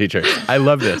government teachers. I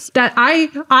love this. That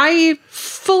I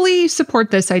fully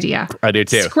support this idea. I do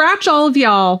too. Scratch all of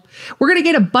y'all. We're gonna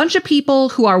get a bunch of people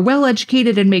who are well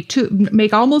educated and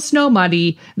make almost no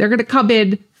money. They're gonna come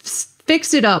in,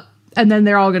 fix it up, and then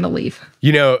they're all gonna leave.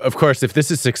 You know, of course, if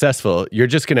this is successful, you're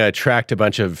just gonna attract a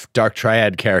bunch of Dark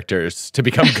Triad characters to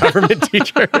become government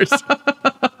teachers.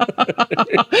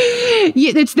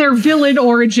 It's their villain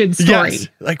origin story. Yes.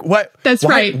 Like what? That's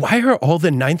right. Why are all the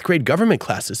 9th grade government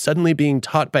classes suddenly being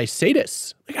taught by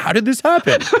sadists? Like, how did this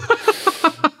happen?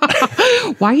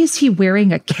 Why is he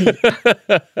wearing a cape?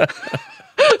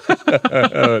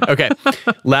 Okay.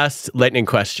 Last lightning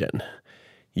question.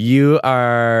 You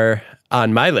are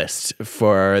on my list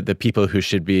for the people who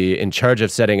should be in charge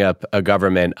of setting up a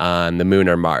government on the moon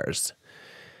or Mars.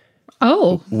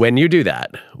 Oh. When you do that,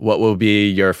 what will be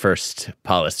your first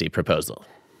policy proposal?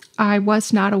 I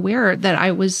was not aware that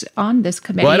I was on this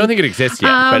committee. Well, I don't think it exists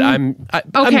yet, but I'm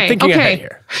thinking ahead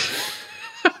here.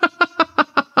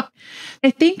 I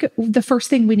think the first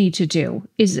thing we need to do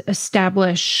is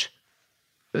establish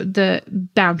the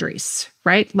boundaries,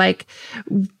 right? Like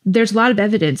there's a lot of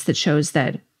evidence that shows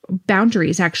that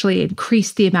boundaries actually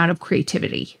increase the amount of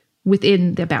creativity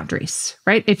within the boundaries,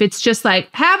 right? If it's just like,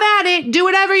 have at it, do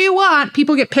whatever you want,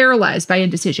 people get paralyzed by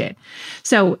indecision.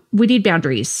 So we need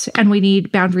boundaries, and we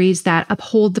need boundaries that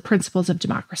uphold the principles of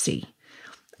democracy.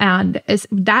 And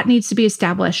that needs to be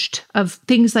established of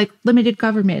things like limited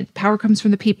government, power comes from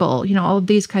the people, all of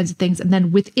these kinds of things. And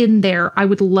then within there, I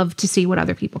would love to see what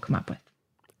other people come up with.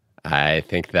 I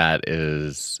think that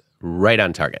is right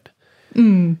on target.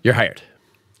 You're hired.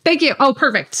 Thank you. Oh,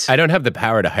 perfect. I don't have the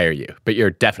power to hire you, but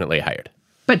you're definitely hired.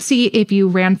 But see, if you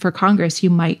ran for Congress, you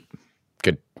might.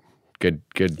 Good.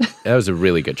 That was a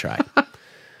really good try.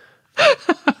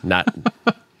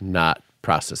 Not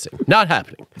processing. Not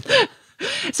happening.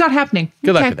 It's not happening.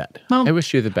 Good luck with that. Well, I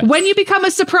wish you the best. When you become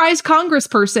a surprise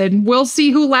congressperson, we'll see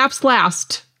who laughs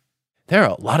last. there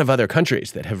are a lot of other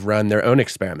countries that have run their own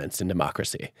experiments in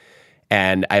democracy.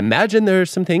 And I imagine there are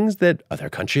some things that other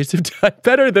countries have done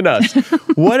better than us.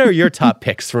 What are your top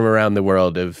picks from around the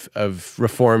world of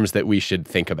reforms that we should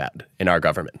think about in our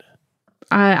government?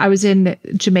 I was in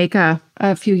Jamaica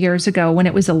a few years ago when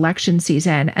it was election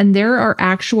season, and there are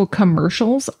actual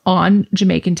commercials on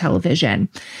Jamaican television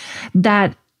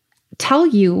that tell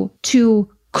you to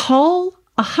call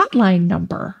a hotline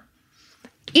number.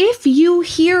 If you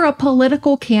hear a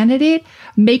political candidate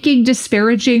making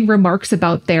disparaging remarks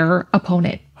about their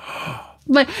opponent,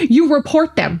 you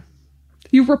report them.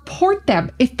 You report them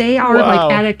if they are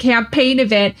like at a campaign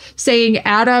event saying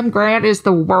Adam Grant is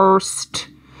the worst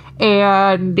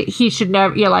and he should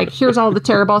never, here's all the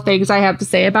terrible things I have to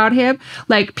say about him.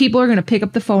 Like, people are going to pick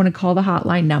up the phone and call the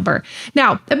hotline number.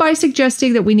 Now, am I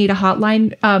suggesting that we need a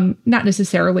hotline? Not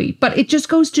necessarily, but it just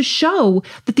goes to show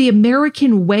that the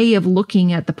American way of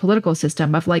looking at the political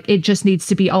system of like, it just needs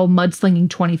to be all mudslinging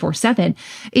 24/7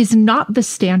 is not the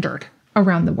standard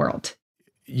around the world.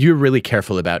 You're really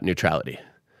careful about neutrality.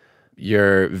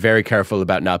 You're very careful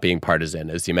about not being partisan.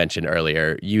 As you mentioned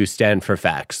earlier, you stand for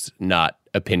facts, not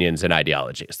opinions and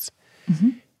ideologies. Mm-hmm.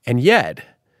 And yet,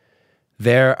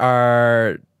 there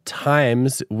are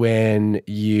times when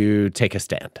you take a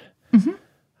stand.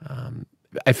 Mm-hmm.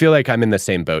 I feel like I'm in the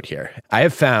same boat here. I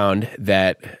have found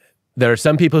that there are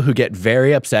some people who get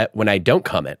very upset when I don't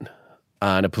comment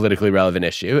on a politically relevant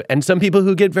issue, and some people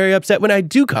who get very upset when I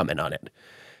do comment on it.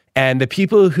 And the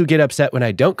people who get upset when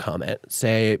I don't comment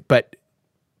say, but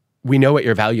we know what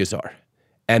your values are.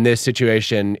 And this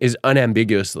situation is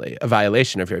unambiguously a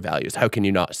violation of your values. How can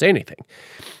you not say anything?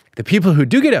 The people who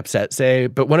do get upset say,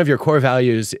 but one of your core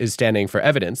values is standing for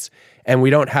evidence, and we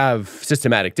don't have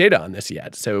systematic data on this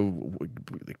yet. So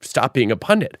stop being a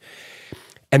pundit.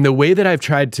 And the way that I've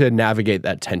tried to navigate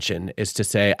that tension is to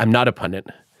say, I'm not a pundit.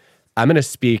 I'm going to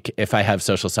speak if I have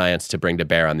social science to bring to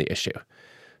bear on the issue.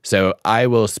 So I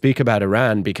will speak about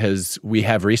Iran because we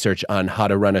have research on how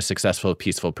to run a successful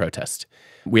peaceful protest.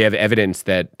 We have evidence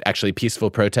that actually peaceful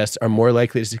protests are more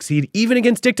likely to succeed even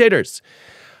against dictators.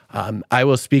 I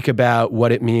will speak about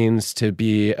what it means to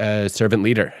be a servant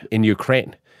leader in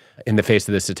Ukraine in the face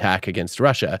of this attack against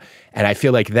Russia. And I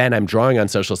feel like then I'm drawing on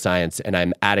social science and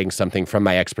I'm adding something from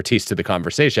my expertise to the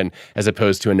conversation as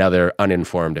opposed to another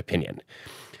uninformed opinion.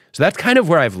 So that's kind of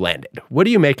where I've landed. What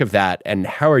do you make of that, and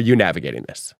how are you navigating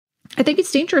this? I think it's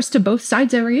dangerous to both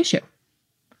sides of every issue,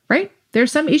 right?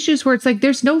 There's some issues where it's like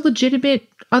there's no legitimate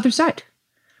other side.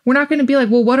 We're not going to be like,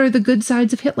 well, what are the good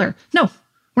sides of Hitler? No,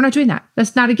 we're not doing that.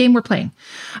 That's not a game we're playing.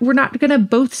 We're not going to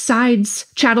both sides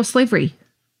chattel slavery.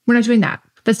 We're not doing that.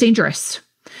 That's dangerous.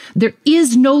 There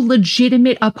is no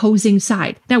legitimate opposing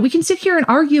side. Now, we can sit here and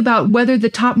argue about whether the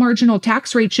top marginal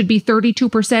tax rate should be 32%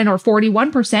 or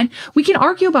 41%. We can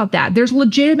argue about that. There's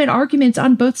legitimate arguments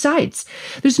on both sides.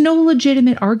 There's no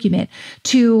legitimate argument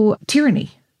to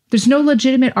tyranny. There's no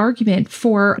legitimate argument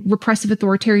for repressive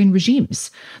authoritarian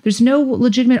regimes. There's no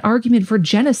legitimate argument for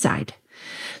genocide.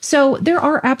 So there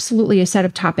are absolutely a set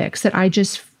of topics that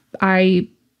I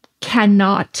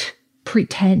cannot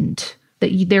pretend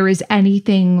that there is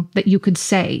anything that you could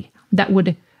say that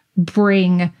would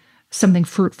bring something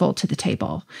fruitful to the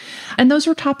table. And those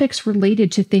are topics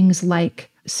related to things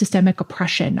like systemic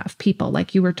oppression of people,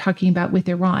 like you were talking about with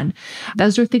Iran.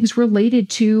 Those are things related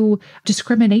to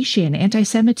discrimination,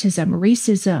 anti-Semitism,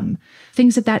 racism,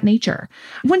 things of that nature.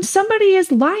 When somebody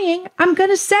is lying, I'm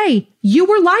going to say, you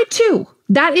were lied to.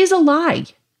 That is a lie.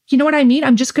 You know what I mean?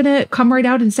 I'm just going to come right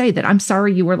out and say that I'm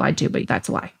sorry you were lied to, but that's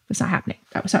a lie. It's not happening.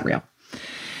 That was not real.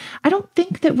 I don't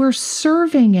think that we're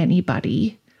serving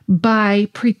anybody by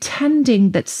pretending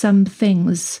that some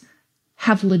things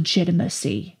have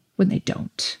legitimacy when they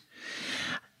don't.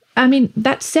 I mean,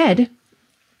 that said,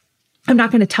 I'm not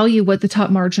going to tell you what the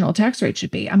top marginal tax rate should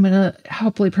be. I'm going to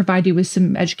hopefully provide you with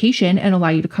some education and allow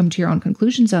you to come to your own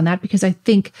conclusions on that, because I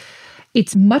think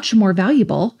it's much more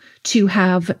valuable to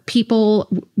have people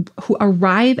who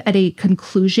arrive at a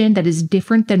conclusion that is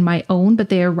different than my own, but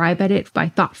they arrive at it by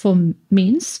thoughtful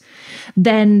means,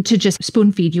 than to just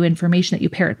spoon feed you information that you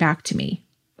parrot back to me.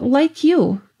 Like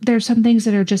you, there's some things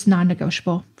that are just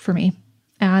non-negotiable for me,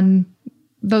 and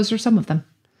those are some of them.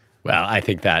 Well, I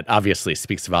think that obviously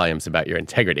speaks volumes about your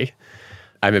integrity.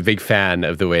 I'm a big fan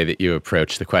of the way that you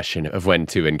approach the question of when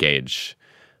to engage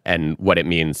and what it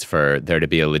means for there to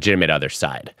be a legitimate other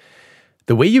side.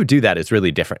 The way you do that is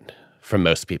really different from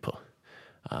most people.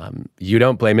 You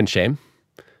don't blame and shame.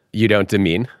 You don't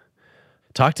demean.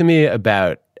 Talk to me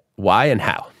about why and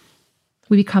how.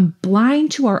 We become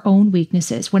blind to our own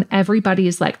weaknesses when everybody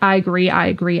is like, I agree, I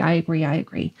agree, I agree, I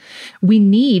agree. We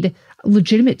need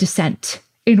legitimate dissent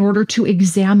in order to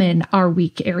examine our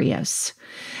weak areas.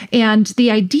 And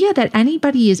the idea that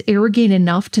anybody is arrogant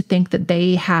enough to think that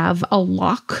they have a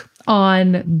lock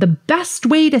on the best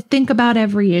way to think about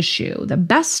every issue, the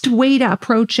best way to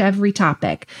approach every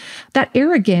topic, that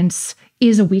arrogance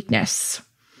is a weakness.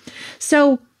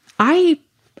 So I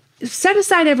set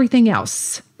aside everything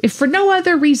else, if for no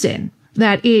other reason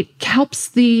that it helps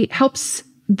the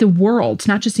world,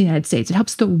 not just the United States, it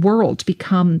helps the world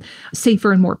become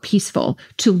safer and more peaceful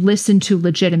to listen to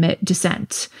legitimate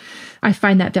dissent. I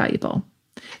find that valuable.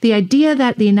 The idea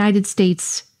that the United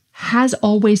States has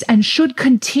always and should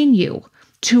continue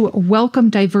to welcome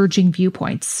diverging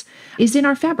viewpoints is in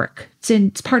our fabric.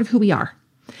 It's part of who we are.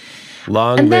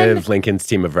 Long live Lincoln's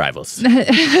team of rivals.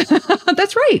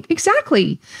 That's right.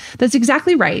 Exactly. That's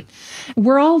exactly right.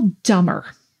 We're all dumber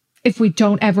if we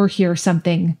don't ever hear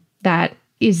something that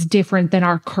is different than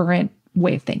our current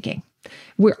way of thinking.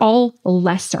 We're all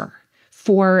lesser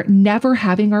for never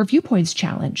having our viewpoints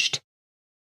challenged.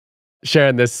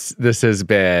 Sharon, this has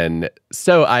been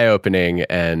so eye-opening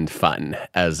and fun,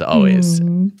 as always.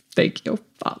 Thank you.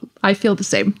 I feel the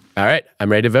same. All right,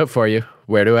 I'm ready to vote for you.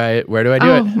 Where do I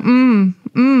do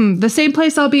it? The same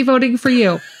place I'll be voting for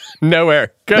you.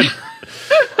 Nowhere. Good.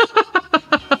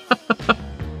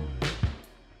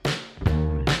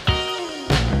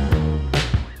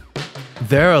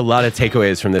 There are a lot of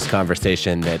takeaways from this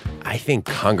conversation that I think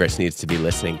Congress needs to be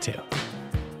listening to.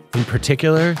 In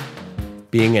particular,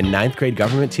 being a 9th grade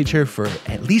government teacher for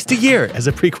at least a year as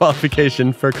a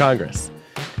pre-qualification for Congress.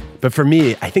 But for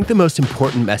me, I think the most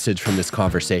important message from this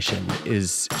conversation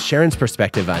is Sharon's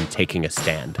perspective on taking a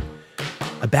stand.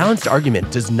 A balanced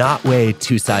argument does not weigh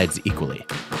two sides equally.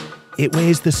 It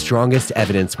weighs the strongest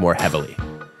evidence more heavily.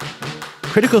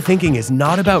 Critical thinking is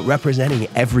not about representing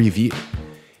every view.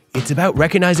 It's about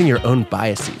recognizing your own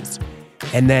biases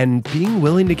and then being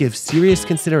willing to give serious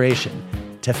consideration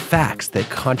to facts that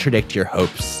contradict your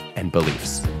hopes and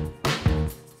beliefs.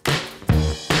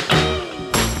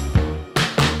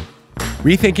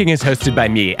 Rethinking is hosted by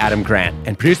me, Adam Grant,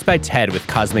 and produced by Ted with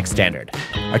Cosmic Standard.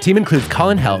 Our team includes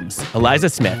Colin Helms, Eliza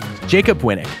Smith, Jacob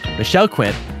Winnick, Michelle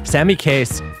Quint, Sammy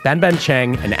Case, Banban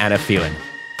Cheng, and Anna Phelan.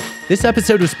 This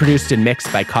episode was produced and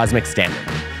mixed by Cosmic Standard.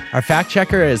 Our fact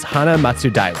checker is Hana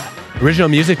Matsudaiwa. Original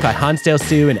music by Hansdale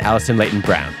Sue and Allison Leighton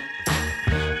Brown.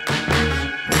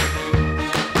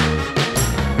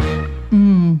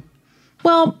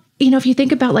 Well, if you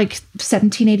think about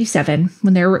 1787,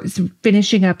 when they were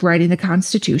finishing up writing the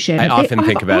Constitution. I often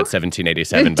think about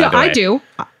 1787, by the way.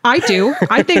 I do.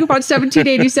 I think about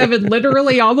 1787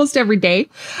 literally almost every day.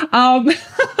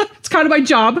 It's kind of my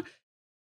job.